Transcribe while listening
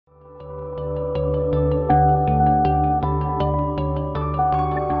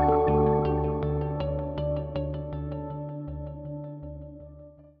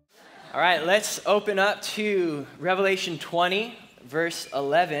let's open up to Revelation 20, verse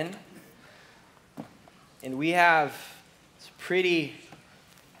 11. And we have this pretty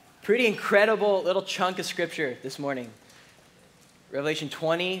incredible little chunk of scripture this morning. Revelation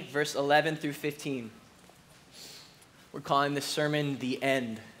 20, verse 11 through 15. We're calling this sermon The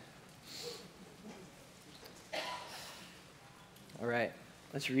End. All right,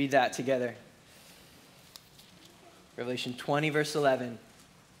 let's read that together. Revelation 20, verse 11.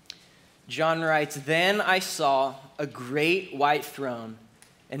 John writes, "Then I saw a great white throne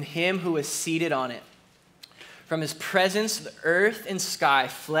and him who was seated on it. From his presence, the earth and sky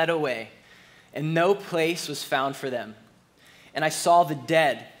fled away, and no place was found for them. And I saw the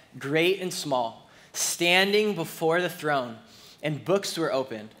dead, great and small, standing before the throne, and books were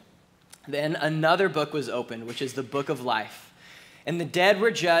opened. Then another book was opened, which is the book of life. And the dead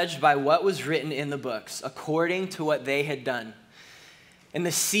were judged by what was written in the books, according to what they had done. And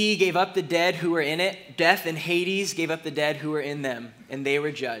the sea gave up the dead who were in it. Death and Hades gave up the dead who were in them, and they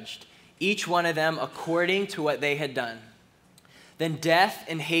were judged, each one of them according to what they had done. Then death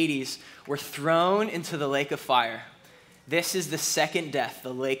and Hades were thrown into the lake of fire. This is the second death,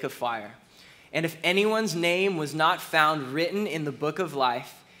 the lake of fire. And if anyone's name was not found written in the book of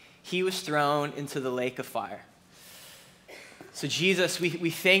life, he was thrown into the lake of fire." So Jesus, we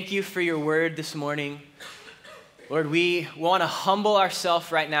thank you for your word this morning. Lord, we want to humble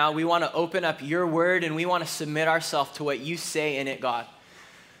ourselves right now. We want to open up your word, and we want to submit ourselves to what you say in it, God.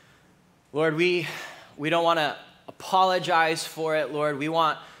 Lord, we don't want to apologize for it, Lord. We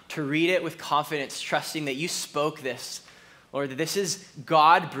want to read it with confidence, trusting that you spoke this. Lord, that this is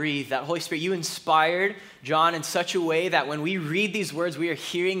God-breathed, that Holy Spirit, you inspired John in such a way that when we read these words, we are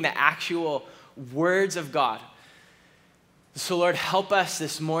hearing the actual words of God. So, Lord, help us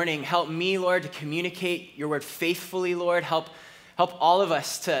this morning. Help me, Lord, to communicate your word faithfully, Lord. Help all of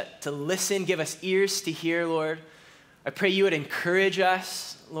us to listen, give us ears to hear, Lord. I pray you would encourage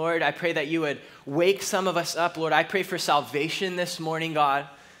us, Lord. I pray that you would wake some of us up, Lord. I pray for salvation this morning, God.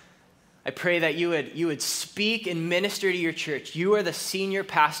 I pray that you would speak and minister to your church. You are the senior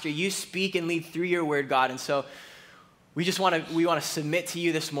pastor. You speak and lead through your word, God. And so we want to submit to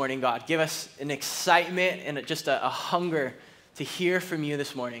you this morning, God. Give us an excitement and just a hunger to hear from you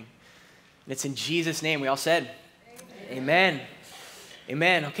this morning. And it's in Jesus' name. We all said, Amen.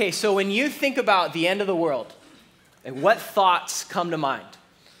 Amen. Okay, so when you think about the end of the world, like what thoughts come to mind?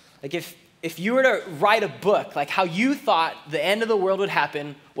 Like if you were to write a book, like how you thought the end of the world would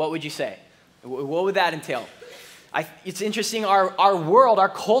happen, what would you say? What would that entail? It's interesting, our world, our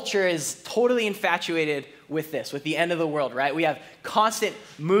culture is totally infatuated with this, with the end of the world, right? We have constant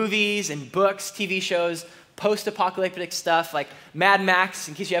movies and books, TV shows, post-apocalyptic stuff like Mad Max,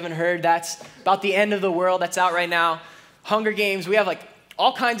 in case you haven't heard, that's about the end of the world, that's out right now. Hunger Games, we have like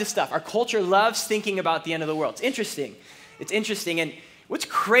all kinds of stuff. Our culture loves thinking about the end of the world. It's interesting, and what's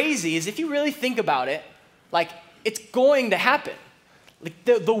crazy is if you really think about it, like it's going to happen. Like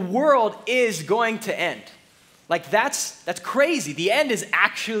the world is going to end. Like that's crazy. The end is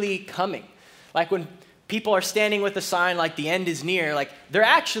actually coming. Like when people are standing with a sign like the end is near, like they're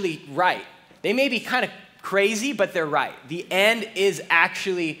actually right. They may be kind of crazy, but they're right. The end is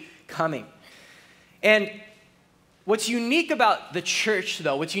actually coming. And what's unique about the church,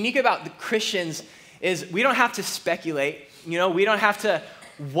 though, what's unique about the Christians is we don't have to speculate. We don't have to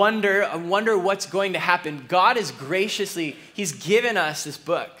wonder what's going to happen. God is graciously, he's given us this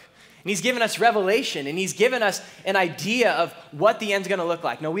book. And he's given us revelation, and he's given us an idea of what the end's going to look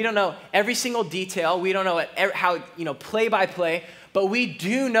like. No, we don't know every single detail. We don't know how, play by play, but we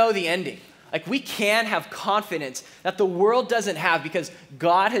do know the ending. Like we can have confidence that the world doesn't have because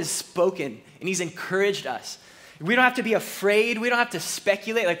God has spoken and he's encouraged us. We don't have to be afraid. We don't have to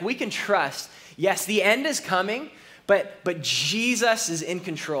speculate. Like we can trust, yes, the end is coming, but Jesus is in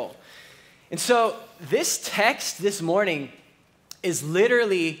control. And so this text this morning is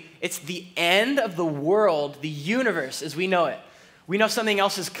literally, it's the end of the world, the universe as we know it. We know something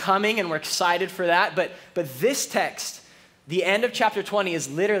else is coming and we're excited for that, but this text, the end of chapter 20 is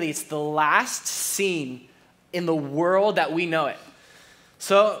literally, it's the last scene in the world that we know it.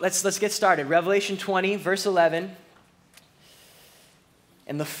 So let's get started. Revelation 20, verse 11.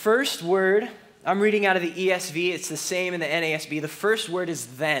 And the first word, I'm reading out of the ESV, it's the same in the NASB. The first word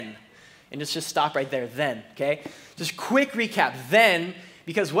is then. And just stop right there, then, okay? Just quick recap, then,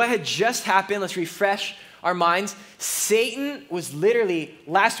 because what had just happened, let's refresh our minds. Satan was literally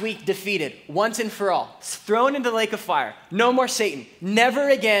last week defeated once and for all, thrown into the lake of fire. No more Satan. Never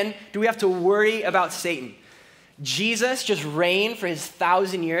again do we have to worry about Satan. Jesus just reigned for his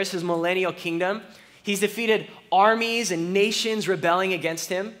 1,000 years, his millennial kingdom. He's defeated armies and nations rebelling against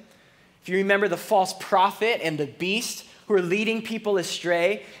him. If you remember the false prophet and the beast who are leading people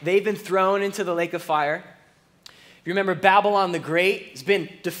astray, they've been thrown into the lake of fire. If you remember Babylon the Great has been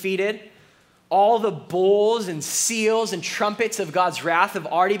defeated. All the bowls and seals and trumpets of God's wrath have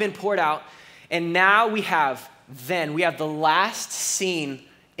already been poured out. And now we have the last scene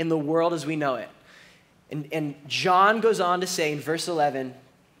in the world as we know it. And John goes on to say in verse 11,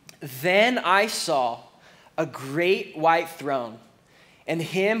 "Then I saw a great white throne and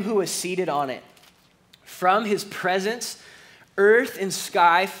him who was seated on it. From his presence, earth and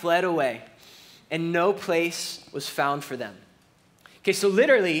sky fled away, and no place was found for them." Okay, so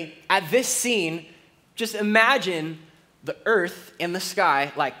literally at this scene, just imagine the earth and the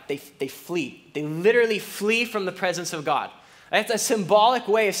sky, like they flee. They literally flee from the presence of God. That's a symbolic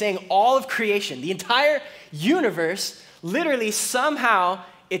way of saying all of creation, the entire universe, literally somehow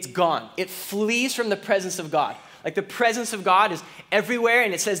it's gone. It flees from the presence of God. Like the presence of God is everywhere,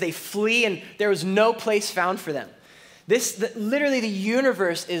 and it says they flee and there was no place found for them. Literally the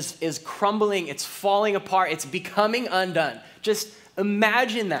universe is crumbling, it's falling apart, it's becoming undone. Just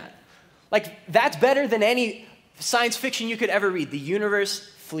imagine that. Like that's better than any science fiction you could ever read. The universe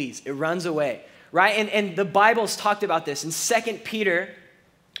flees, it runs away, right? And the Bible's talked about this. In 2 Peter,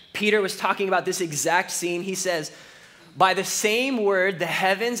 Peter was talking about this exact scene. He says, "By the same word, the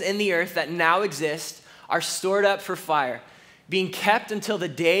heavens and the earth that now exist are stored up for fire, being kept until the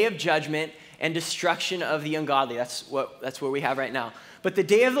day of judgment and destruction of the ungodly." That's what we have right now. "But the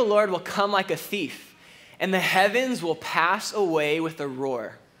day of the Lord will come like a thief, and the heavens will pass away with a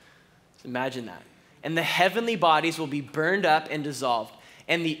roar." Just imagine that. "And the heavenly bodies will be burned up and dissolved,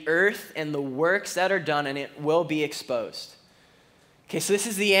 and the earth and the works that are done in it will be exposed." Okay, so this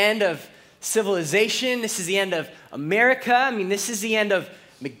is the end of civilization. This is the end of America. I mean, this is the end of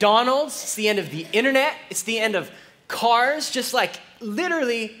McDonald's. It's the end of the internet. It's the end of cars. Just like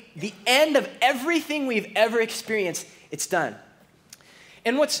literally the end of everything we've ever experienced. It's done.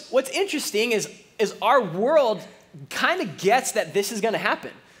 And what's interesting is our world kind of gets that this is going to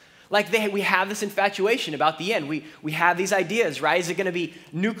happen. Like we have this infatuation about the end. We have these ideas, right? Is it going to be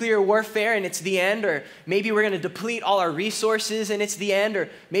nuclear warfare and it's the end? Or maybe we're going to deplete all our resources and it's the end? Or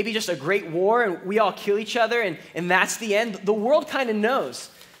maybe just a great war and we all kill each other and that's the end? The world kind of knows.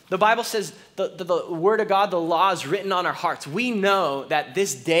 The Bible says the word of God, the law is written on our hearts. We know that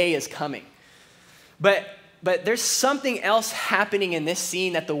this day is coming. But there's something else happening in this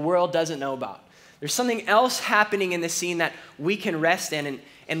scene that the world doesn't know about. There's something else happening in this scene that we can rest in.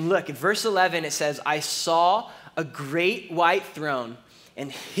 And look, in verse 11, it says, "I saw a great white throne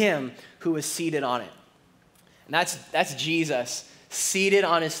and him who was seated on it." And that's Jesus seated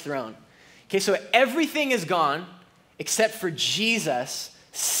on his throne. Okay, so everything is gone except for Jesus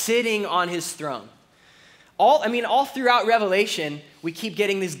sitting on his throne. All throughout Revelation, we keep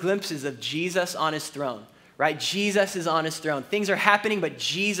getting these glimpses of Jesus on his throne, right? Jesus is on his throne. Things are happening, but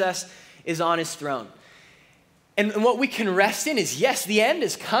Jesus is on his throne. And what we can rest in is, yes, the end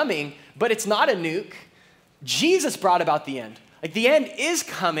is coming, but it's not a nuke. Jesus brought about the end. Like the end is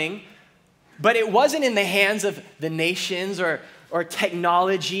coming, but it wasn't in the hands of the nations or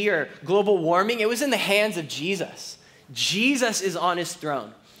technology or global warming. It was in the hands of Jesus. Jesus is on his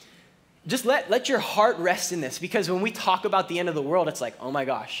throne. Just let your heart rest in this, because when we talk about the end of the world, it's like, oh my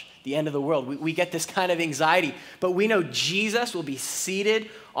gosh, the end of the world. We get this kind of anxiety, but we know Jesus will be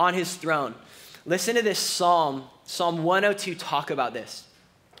seated on his throne. Listen to this Psalm 102 talk about this.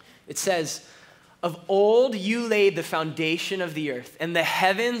 It says, "Of old you laid the foundation of the earth, and the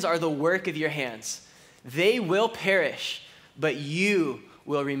heavens are the work of your hands. They will perish, but you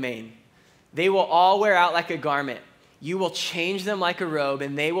will remain. They will all wear out like a garment. You will change them like a robe,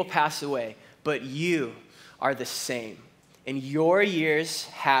 and they will pass away. But you are the same, and your years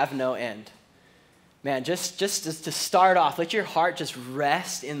have no end." Man, just to start off, let your heart just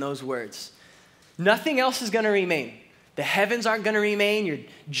rest in those words. Nothing else is going to remain. The heavens aren't going to remain. Your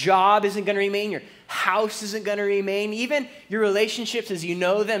job isn't going to remain. Your house isn't going to remain. Even your relationships as you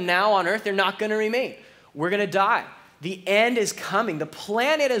know them now on earth, they're not going to remain. We're going to die. The end is coming. The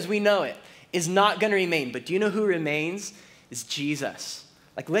planet as we know it is not going to remain. But do you know who remains? It's Jesus.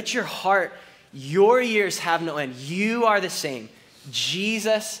 Like, let your heart, your years have no end. You are the same.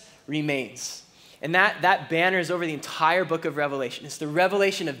 Jesus remains. And that banner is over the entire book of Revelation. It's the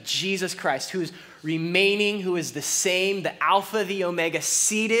revelation of Jesus Christ, who's remaining, who is the same, the Alpha, the Omega,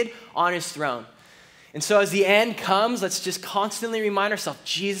 seated on his throne. And so as the end comes, let's just constantly remind ourselves,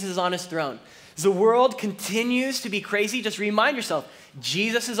 Jesus is on his throne. As the world continues to be crazy, just remind yourself,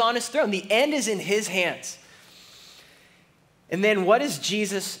 Jesus is on his throne. The end is in his hands. And then what is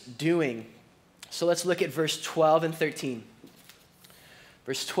Jesus doing? So let's look at verse 12 and 13.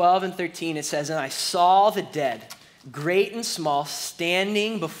 Verse 12 and 13, it says, "And I saw the dead, great and small,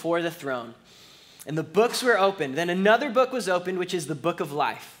 standing before the throne. And the books were opened. Then another book was opened, which is the book of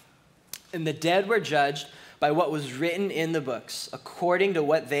life. And the dead were judged by what was written in the books, according to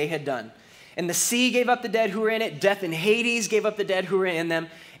what they had done. And the sea gave up the dead who were in it. Death and Hades gave up the dead who were in them.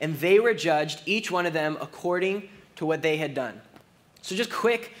 And they were judged, each one of them, according to what they had done." So just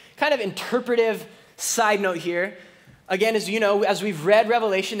quick, kind of interpretive side note here. Again, as you know, as we've read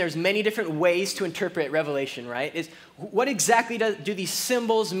Revelation, there's many different ways to interpret Revelation, right? What exactly do these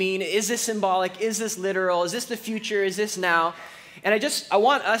symbols mean? Is this symbolic? Is this literal? Is this the future? Is this now? And I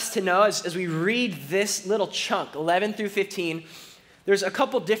want us to know, as we read this little chunk, 11 through 15, there's a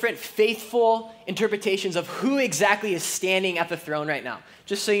couple different faithful interpretations of who exactly is standing at the throne right now,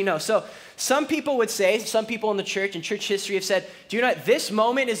 just so you know. So some people would say, some people in the church and church history have said, do you know what? This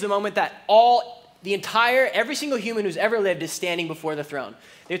moment is the moment that every single human who's ever lived is standing before the throne.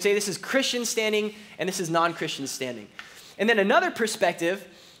 They would say this is Christian standing and this is non-Christian standing. And then another perspective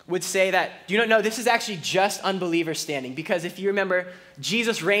would say that, do you not know, this is actually just unbelievers standing. Because if you remember,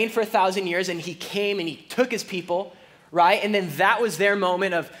 Jesus reigned for 1,000 years and he came and he took his people, right? And then that was their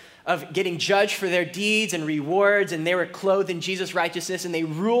moment of getting judged for their deeds and rewards, and they were clothed in Jesus' righteousness and they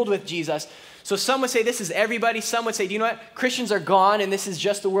ruled with Jesus. So some would say this is everybody. Some would say, do you know what? Christians are gone and this is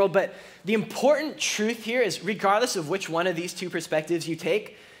just the world. But the important truth here is regardless of which one of these two perspectives you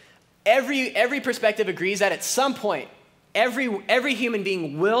take, every perspective agrees that at some point, every human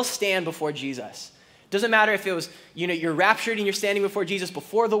being will stand before Jesus. Doesn't matter if it was, you're raptured and you're standing before Jesus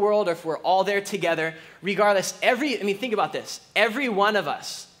before the world, or if we're all there together. Regardless, think about this. Every one of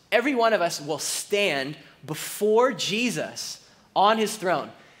us will stand before Jesus on his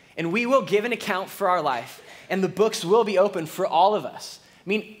throne. And we will give an account for our life. And the books will be open for all of us.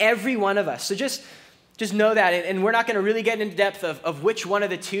 Every one of us. So just know that. And we're not going to really get into depth of which one of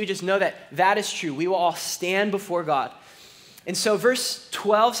the two. Just know that is true. We will all stand before God. And so verse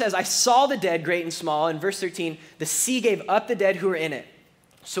 12 says, "I saw the dead, great and small." And verse 13, "The sea gave up the dead who were in it."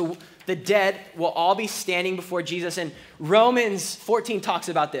 So the dead will all be standing before Jesus. And Romans 14 talks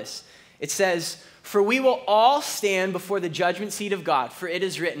about this. It says, "For we will all stand before the judgment seat of God. For it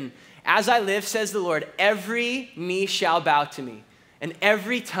is written, 'As I live, says the Lord, every knee shall bow to me, and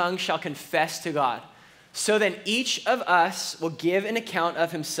every tongue shall confess to God.' So then each of us will give an account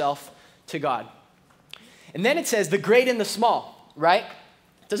of himself to God." And then it says the great and the small, right?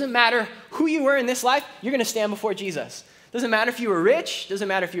 Doesn't matter who you were in this life, you're going to stand before Jesus. Doesn't matter if you were rich, doesn't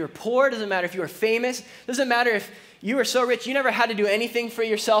matter if you were poor, doesn't matter if you were famous, doesn't matter if you were so rich you never had to do anything for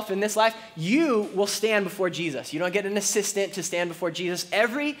yourself in this life, you will stand before Jesus. You don't get an assistant to stand before Jesus.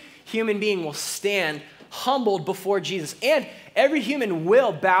 Every human being will stand humbled before Jesus. And every human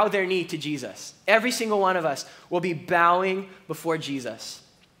will bow their knee to Jesus. Every single one of us will be bowing before Jesus.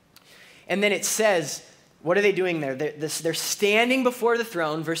 And then it says, what are they doing there? They're standing before the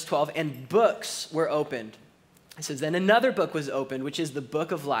throne, verse 12, and books were opened. It says, "Then another book was opened, which is the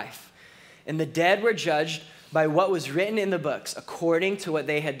book of life. And the dead were judged by what was written in the books, according to what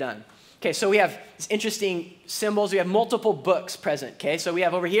they had done." Okay, so we have these interesting symbols. We have multiple books present, okay? So we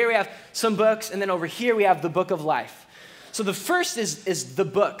have over here, we have some books, and then over here we have the book of life. So the first is the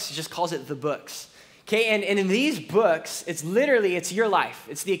books. It just calls it the books. Okay, and in these books, it's your life.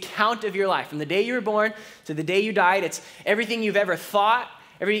 It's the account of your life. From the day you were born to the day you died, it's everything you've ever thought,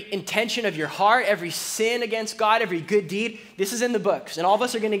 every intention of your heart, every sin against God, every good deed. This is in the books, and all of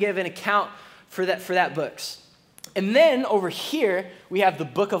us are going to give an account for that books. And then over here, we have the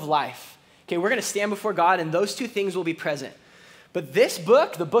book of life. Okay, we're going to stand before God, and those two things will be present. But this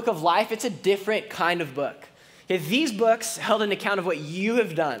book, the book of life, it's a different kind of book. Okay, these books held an account of what you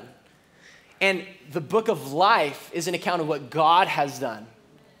have done. And the book of life is an account of what God has done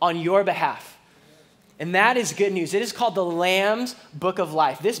on your behalf. And that is good news. It is called the Lamb's Book of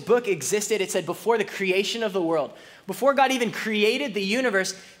Life. This book existed, it said, before the creation of the world. Before God even created the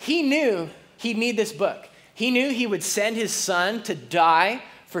universe, he knew he'd need this book. He knew he would send his son to die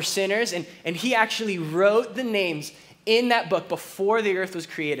for sinners, and he actually wrote the names in that book before the earth was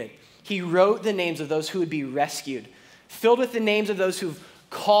created. He wrote the names of those who would be rescued, filled with the names of those who've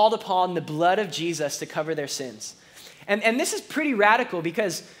called upon the blood of Jesus to cover their sins. And this is pretty radical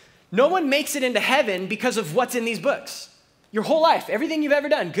because no one makes it into heaven because of what's in these books. Your whole life, everything you've ever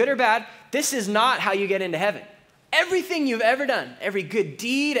done, good or bad, this is not how you get into heaven. Everything you've ever done, every good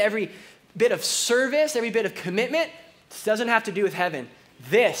deed, every bit of service, every bit of commitment, this doesn't have to do with heaven.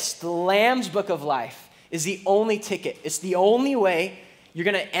 This, the Lamb's Book of Life, is the only ticket. It's the only way you're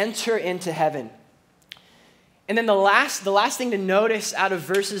going to enter into heaven. And then the last thing to notice out of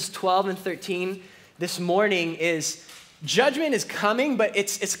verses 12 and 13 this morning is Judgment is coming, but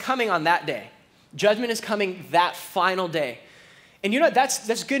it's coming on that day. Judgment is coming that final day. And you know what?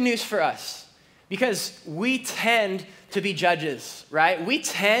 That's good news for us because we tend to be judges, right? We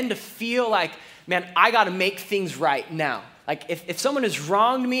tend to feel like, man, I got to make things right now. Like if someone has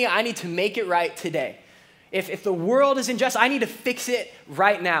wronged me, I need to make it right today. If the world is unjust, I need to fix it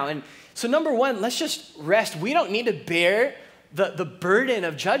right now. And so number one, let's just rest. We don't need to bear the burden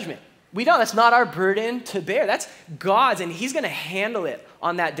of judgment. We don't. That's not our burden to bear. That's God's, and he's going to handle it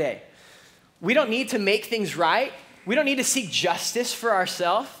on that day. We don't need to make things right. We don't need to seek justice for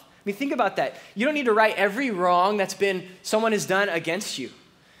ourselves. I mean, think about that. You don't need to right every wrong someone has done against you.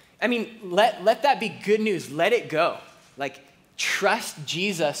 I mean, let that be good news. Let it go. Like, trust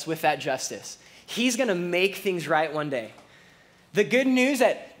Jesus with that justice. He's going to make things right one day. The good news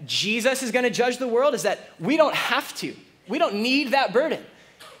that Jesus is going to judge the world is that we don't have to. We don't need that burden.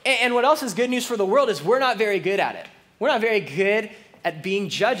 And what else is good news for the world is we're not very good at it. We're not very good at being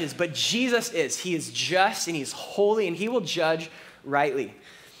judges, but Jesus is. He is just and he's holy and he will judge rightly.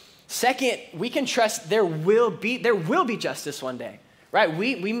 Second, we can trust there will be justice one day, right?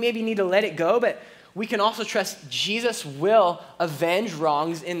 We maybe need to let it go, but we can also trust Jesus will avenge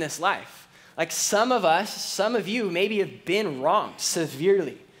wrongs in this life. Like some of you maybe have been wronged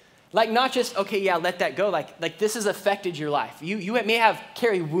severely. Like not just, okay, yeah, let that go. Like this has affected your life. You may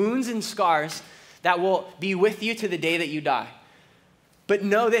carry wounds and scars that will be with you to the day that you die. But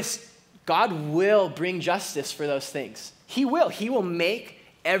know this, God will bring justice for those things. He will. He will make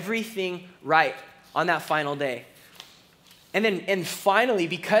everything right on that final day. And finally,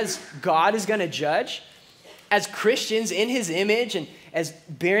 because God is going to judge, as Christians in his image and as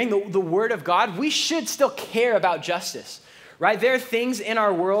bearing the word of God, we should still care about justice, right? There are things in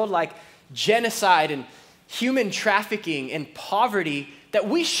our world like genocide and human trafficking and poverty that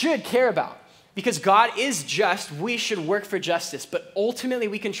we should care about. Because God is just, we should work for justice. But ultimately,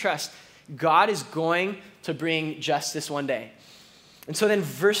 we can trust God is going to bring justice one day. And so then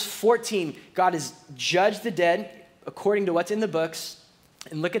verse 14, God has judged the dead according to what's in the books.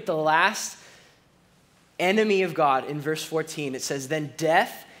 And look at the last enemy of God in verse 14. It says, then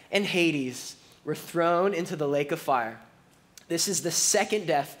death and Hades were thrown into the lake of fire. This is the second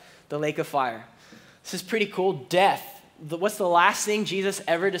death, the lake of fire. This is pretty cool. Death. What's the last thing Jesus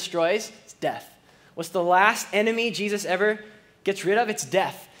ever destroys? It's death. What's the last enemy Jesus ever gets rid of? It's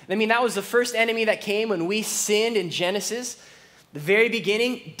death. I mean, that was the first enemy that came when we sinned in Genesis. The very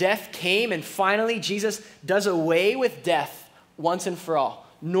beginning, death came, and finally, Jesus does away with death once and for all.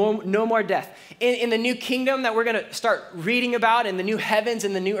 No more death. In the new kingdom that we're going to start reading about, in the new heavens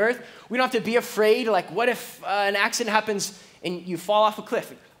and the new earth, we don't have to be afraid, like, what if an accident happens and you fall off a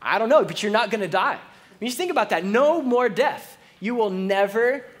cliff? I don't know, but you're not going to die. I mean, just think about that. No more death. You will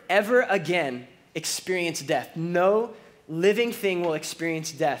never, ever again experience death. No living thing will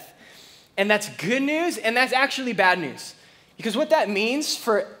experience death. And that's good news, and that's actually bad news. Because what that means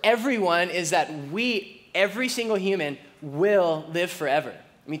for everyone is that every single human, will live forever.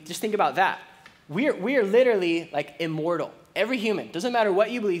 I mean, just think about that. We are literally like immortal. Every human, doesn't matter what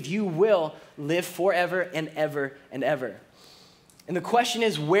you believe, you will live forever and ever and ever. And the question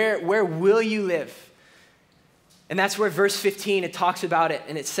is, where will you live? And that's where verse 15, it talks about it.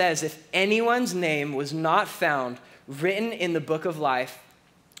 And it says, if anyone's name was not found written in the book of life,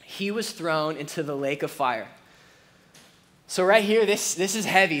 he was thrown into the lake of fire. So right here, this is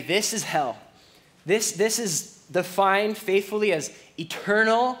heavy. This is hell. This is defined faithfully as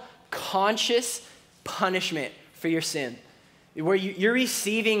eternal, conscious punishment for your sin, where you're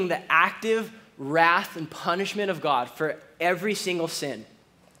receiving the active wrath and punishment of God for every single sin.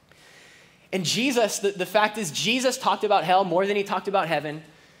 And Jesus, the fact is, Jesus talked about hell more than he talked about heaven.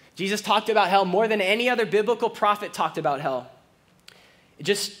 Jesus talked about hell more than any other biblical prophet talked about hell.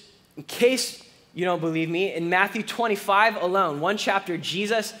 Just in case you don't believe me, in Matthew 25 alone, one chapter,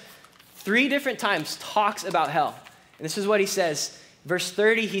 Jesus 3 different times talks about hell. And this is what he says. Verse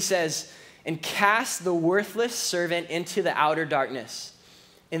 30, he says, and cast the worthless servant into the outer darkness.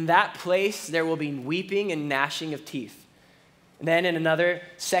 In that place, there will be weeping and gnashing of teeth. And then in another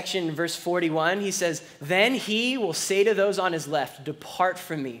section, in verse 41, he says, then he will say to those on his left, depart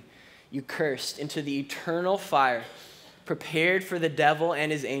from me, you cursed, into the eternal fire, prepared for the devil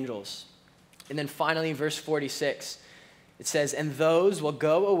and his angels. And then finally, verse 46, it says, and those will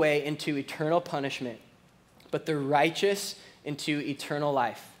go away into eternal punishment, but the righteous into eternal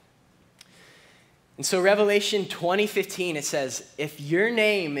life. And so Revelation 20:15, it says, if your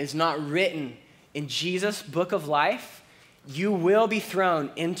name is not written in Jesus' book of life, you will be thrown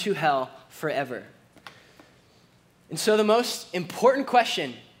into hell forever. And so the most important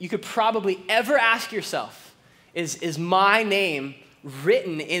question you could probably ever ask yourself is my name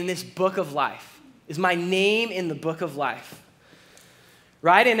written in this book of life? Is my name in the book of life?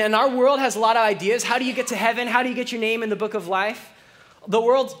 Right? And our world has a lot of ideas. How do you get to heaven? How do you get your name in the book of life? The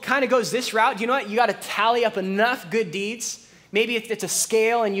world kind of goes this route. You know what? You got to tally up enough good deeds. Maybe it's a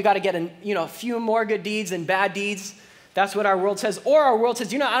scale and you got to get a few more good deeds than bad deeds. That's what our world says. Or our world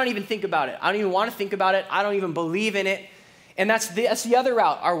says, I don't even think about it. I don't even want to think about it. I don't even believe in it. And that's the other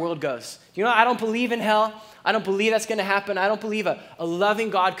route our world goes. I don't believe in hell. I don't believe that's going to happen. I don't believe a loving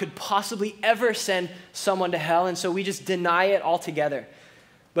God could possibly ever send someone to hell. And so we just deny it altogether.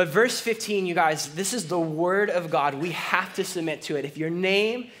 But verse 15, you guys, this is the word of God. We have to submit to it. If your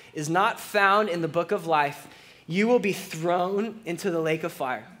name is not found in the book of life, you will be thrown into the lake of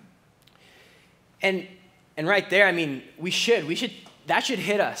fire. And right there, we should, that should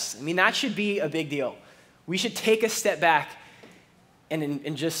hit us. That should be a big deal. We should take a step back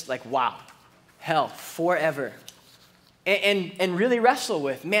and just like, wow, hell, forever. And really wrestle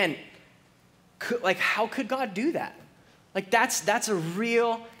with, man, how could God do that? That's a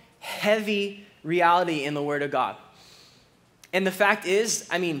real heavy reality in the Word of God. And the fact is,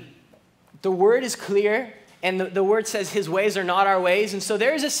 the Word is clear, and the Word says His ways are not our ways, and so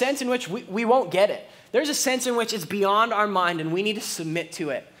there is a sense in which we won't get it. There's a sense in which it's beyond our mind, and we need to submit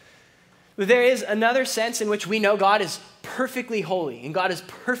to it. But there is another sense in which we know God is perfectly holy, and God is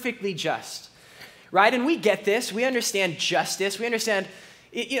perfectly just, right? And we get this. We understand justice. We understand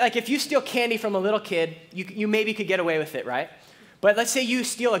if you steal candy from a little kid, you maybe could get away with it, right? But let's say you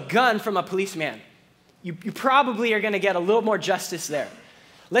steal a gun from a policeman. You probably are going to get a little more justice there.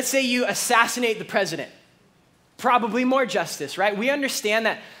 Let's say you assassinate the president. Probably more justice, right? We understand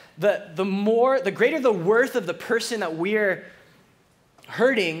that the greater the worth of the person that we're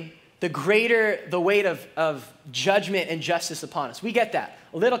hurting, the greater the weight of judgment and justice upon us. We get that.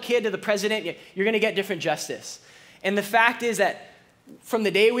 A little kid to the president, you're going to get different justice. And the fact is that from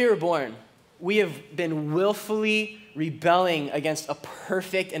the day we were born, we have been willfully rebelling against a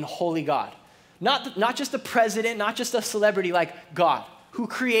perfect and holy God. Not just a president, not just a celebrity, like God, who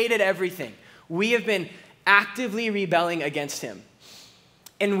created everything. We have been actively rebelling against Him.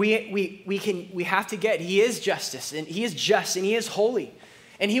 And we have to get, He is justice, and He is just, and He is holy.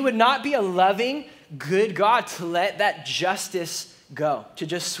 And He would not be a loving, good God to let that justice go, to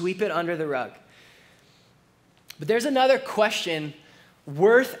just sweep it under the rug. But there's another question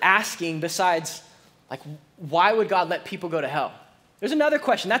worth asking besides, why would God let people go to hell? There's another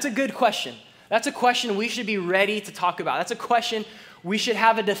question. That's a good question. That's a question we should be ready to talk about. That's a question we should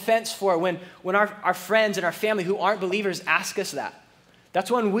have a defense for when our friends and our family who aren't believers ask us that. That's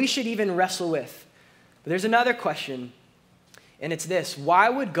one we should even wrestle with. But there's another question, and it's this: why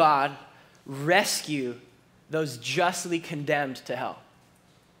would God rescue those justly condemned to hell?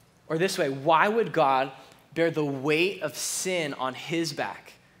 Or this way, why would God bear the weight of sin on His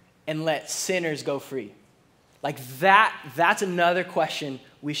back and let sinners go free? That's another question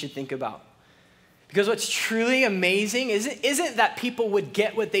we should think about. Because what's truly amazing isn't that people would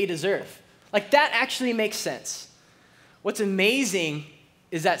get what they deserve. That actually makes sense. What's amazing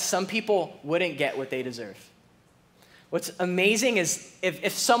is that some people wouldn't get what they deserve. What's amazing is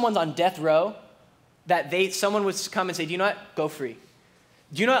if someone's on death row, someone would come and say, do you know what? Go free.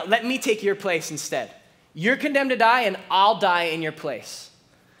 Do you know what? Let me take your place instead. You're condemned to die, and I'll die in your place.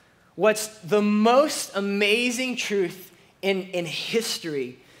 What's the most amazing truth in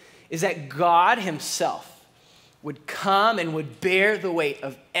history is that God Himself would come and would bear the weight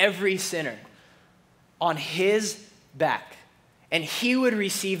of every sinner on His back, and He would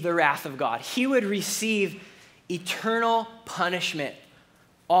receive the wrath of God. He would receive eternal punishment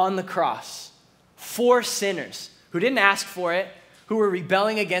on the cross for sinners who didn't ask for it, who were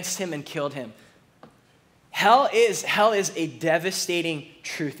rebelling against Him and killed Him. Hell is a devastating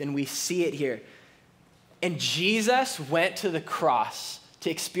truth, and we see it here. And Jesus went to the cross to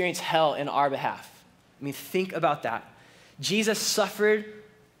experience hell in our behalf. Think about that. Jesus suffered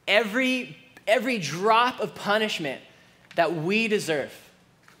every drop of punishment that we deserve.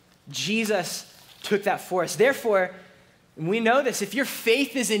 Jesus took that for us. Therefore, we know this, if your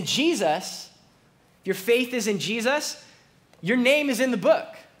faith is in Jesus, your name is in the book.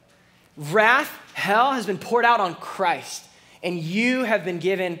 Wrath, hell has been poured out on Christ, and you have been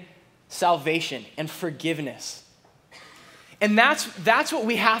given salvation and forgiveness. And that's what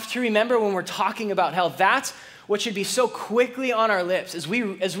we have to remember when we're talking about hell. That's what should be so quickly on our lips as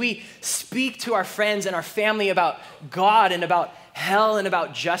we speak to our friends and our family about God and about hell and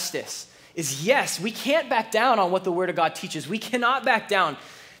about justice. Is yes, we can't back down on what the Word of God teaches. We cannot back down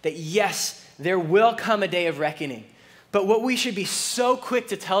that yes, there will come a day of reckoning. But what we should be so quick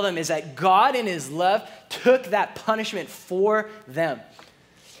to tell them is that God in his love took that punishment for them.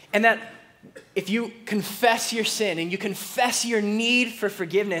 And that if you confess your sin and you confess your need for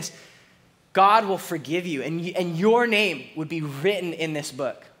forgiveness, God will forgive you, and your name would be written in this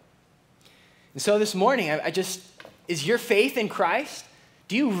book. And so this morning, is your faith in Christ?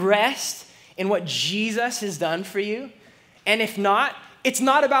 Do you rest in what Jesus has done for you? And if not, it's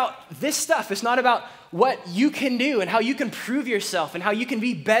not about this stuff. It's not about what you can do and how you can prove yourself and how you can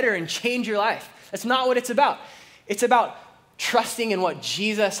be better and change your life. That's not what it's about. It's about trusting in what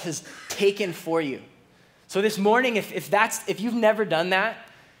Jesus has taken for you. So this morning, if you've never done that,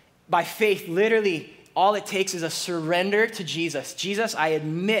 by faith, literally all it takes is a surrender to Jesus. Jesus, I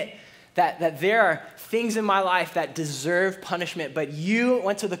admit that there are things in my life that deserve punishment, but you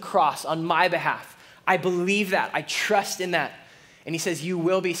went to the cross on my behalf. I believe that. I trust in that. And he says, you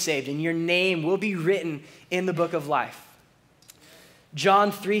will be saved, and your name will be written in the book of life.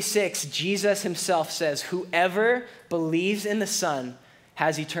 John 3:6, Jesus himself says, whoever believes in the Son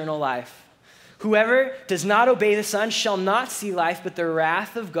has eternal life. Whoever does not obey the Son shall not see life, but the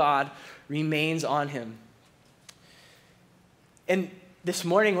wrath of God remains on him. And this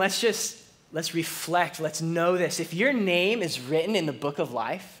morning, let's reflect. Let's know this. If your name is written in the book of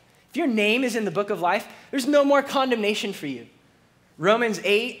life, if your name is in the book of life, there's no more condemnation for you. Romans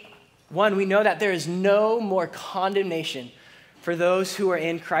 8:1, we know that there is no more condemnation for those who are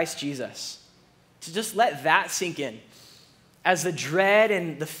in Christ Jesus. So just let that sink in. As the dread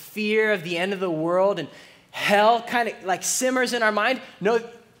and the fear of the end of the world and hell kind of like simmers in our mind, no,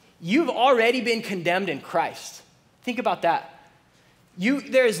 you've already been condemned in Christ. Think about that.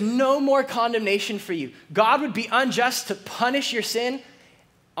 There is no more condemnation for you. God would be unjust to punish your sin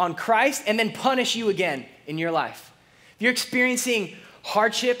on Christ and then punish you again in your life. If you're experiencing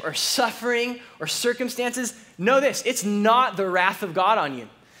hardship or suffering or circumstances, know this, it's not the wrath of God on you.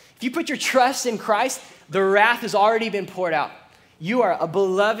 If you put your trust in Christ, the wrath has already been poured out. You are a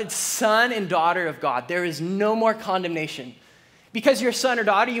beloved son and daughter of God. There is no more condemnation. Because you're a son or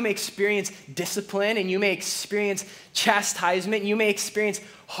daughter, you may experience discipline and you may experience chastisement, you may experience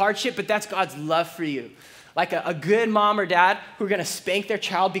hardship, but that's God's love for you. Like a good mom or dad who are going to spank their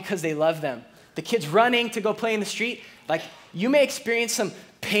child because they love them. The kid's running to go play in the street. Like you may experience some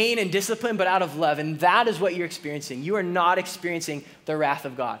pain and discipline, but out of love, and that is what you're experiencing. You are not experiencing the wrath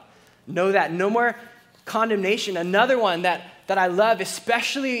of God. Know that. No more condemnation. Another one that I love,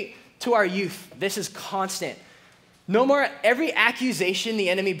 especially to our youth, this is constant. No more, every accusation the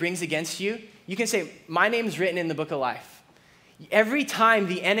enemy brings against you, you can say, my name is written in the book of life. Every time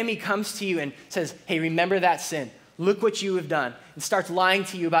the enemy comes to you and says, hey, remember that sin. Look what you have done. And starts lying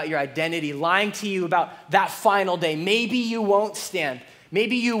to you about your identity, lying to you about that final day. Maybe you won't stand.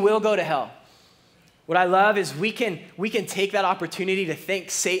 Maybe you will go to hell. What I love is we can take that opportunity to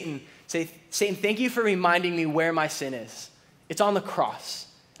thank Satan. Say, Satan, thank you for reminding me where my sin is. It's on the cross.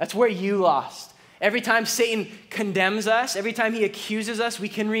 That's where you lost. Every time Satan condemns us, every time he accuses us, we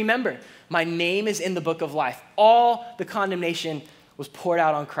can remember, my name is in the book of life. All the condemnation was poured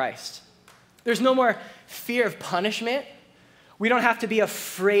out on Christ. There's no more fear of punishment. We don't have to be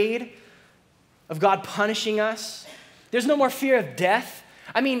afraid of God punishing us. There's no more fear of death.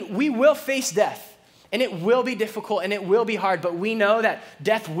 I mean, we will face death, and it will be difficult, and it will be hard, but we know that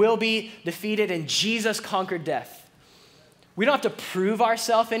death will be defeated, and Jesus conquered death. We don't have to prove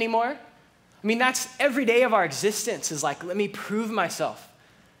ourselves anymore. I mean, that's every day of our existence is like, let me prove myself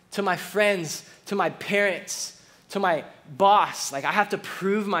to my friends, to my parents, to my boss. Like, I have to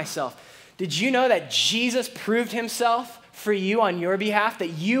prove myself. Did you know that Jesus proved himself for you on your behalf, that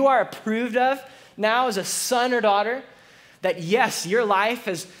you are approved of now as a son or daughter? That yes, your life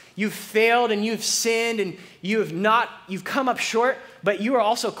has, you've failed and you've sinned and you've come up short, but you are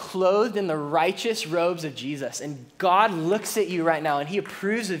also clothed in the righteous robes of Jesus. And God looks at you right now and he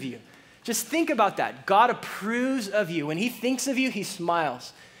approves of you. Just think about that. God approves of you. When he thinks of you, he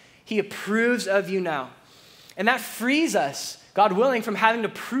smiles. He approves of you now. And that frees us, God willing, from having to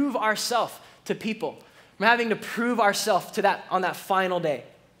prove ourselves to people, from having to prove ourselves to that on that final day.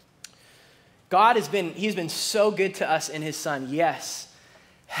 He's been so good to us in his son. Yes,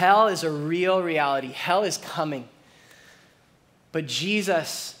 hell is a real reality. Hell is coming. But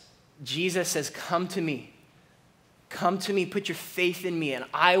Jesus says, come to me. Come to me, put your faith in me, and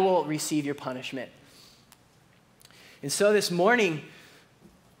I will receive your punishment. And so this morning,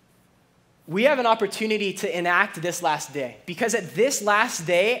 we have an opportunity to enact this last day. Because at this last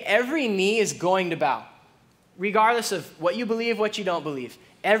day, every knee is going to bow. Regardless of what you believe, what you don't believe.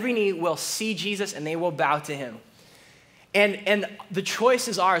 Every knee will see Jesus and they will bow to him. And the choice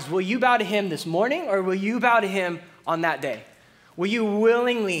is ours. Will you bow to him this morning or will you bow to him on that day? Will you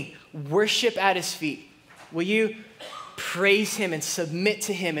willingly worship at his feet? Will you praise him and submit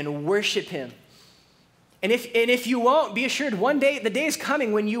to him and worship him? And if you won't, be assured one day, the day is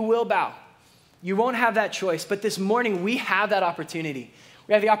coming when you will bow. You won't have that choice. But this morning, we have that opportunity.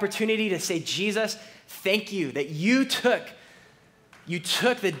 We have the opportunity to say, Jesus, thank you that you took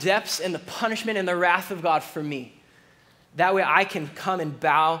the depths and the punishment and the wrath of God for me. That way I can come and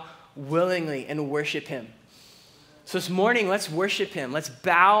bow willingly and worship him. So this morning, let's worship him. Let's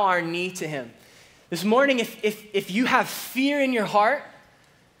bow our knee to him. This morning, if you have fear in your heart,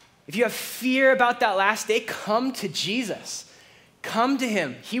 if you have fear about that last day, come to Jesus. Come to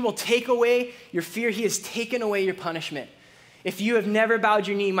him. He will take away your fear. He has taken away your punishment. If you have never bowed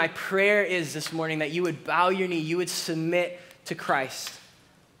your knee, my prayer is this morning that you would bow your knee, you would submit to Christ.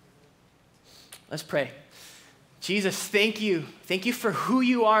 Let's pray. Jesus, thank you. Thank you for who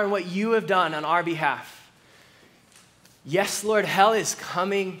you are and what you have done on our behalf. Yes, Lord, hell is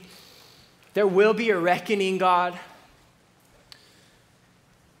coming. There will be a reckoning, God.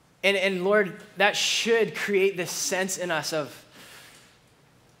 And Lord, that should create this sense in us of,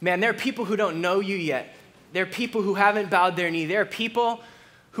 man, there are people who don't know you yet. There are people who haven't bowed their knee. There are people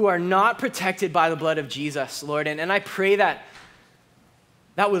who are not protected by the blood of Jesus, Lord. And I pray that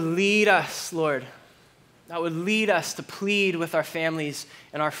would lead us, Lord. That would lead us to plead with our families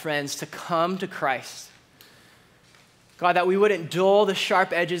and our friends to come to Christ. God, that we wouldn't dull the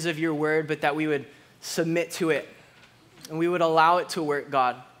sharp edges of your word, but that we would submit to it and we would allow it to work,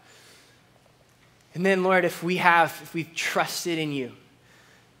 God. And then, Lord, if we've trusted in you,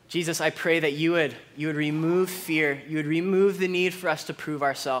 Jesus, I pray that you would remove fear. You would remove the need for us to prove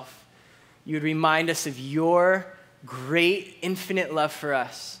ourselves. You would remind us of your great, infinite love for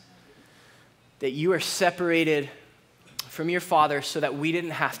us, that you are separated from your Father so that we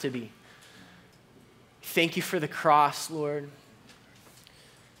didn't have to be. Thank you for the cross, Lord.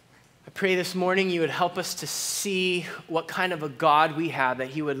 I pray this morning you would help us to see what kind of a God we have, that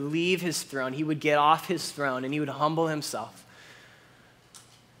he would leave his throne, he would get off his throne, and he would humble himself.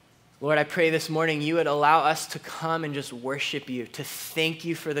 Lord, I pray this morning you would allow us to come and just worship you, to thank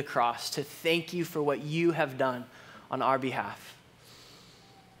you for the cross, to thank you for what you have done on our behalf.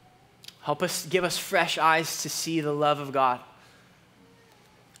 Help us, give us fresh eyes to see the love of God.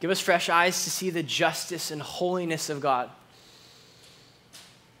 Give us fresh eyes to see the justice and holiness of God.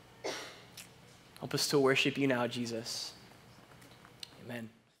 Help us to worship you now, Jesus. Amen.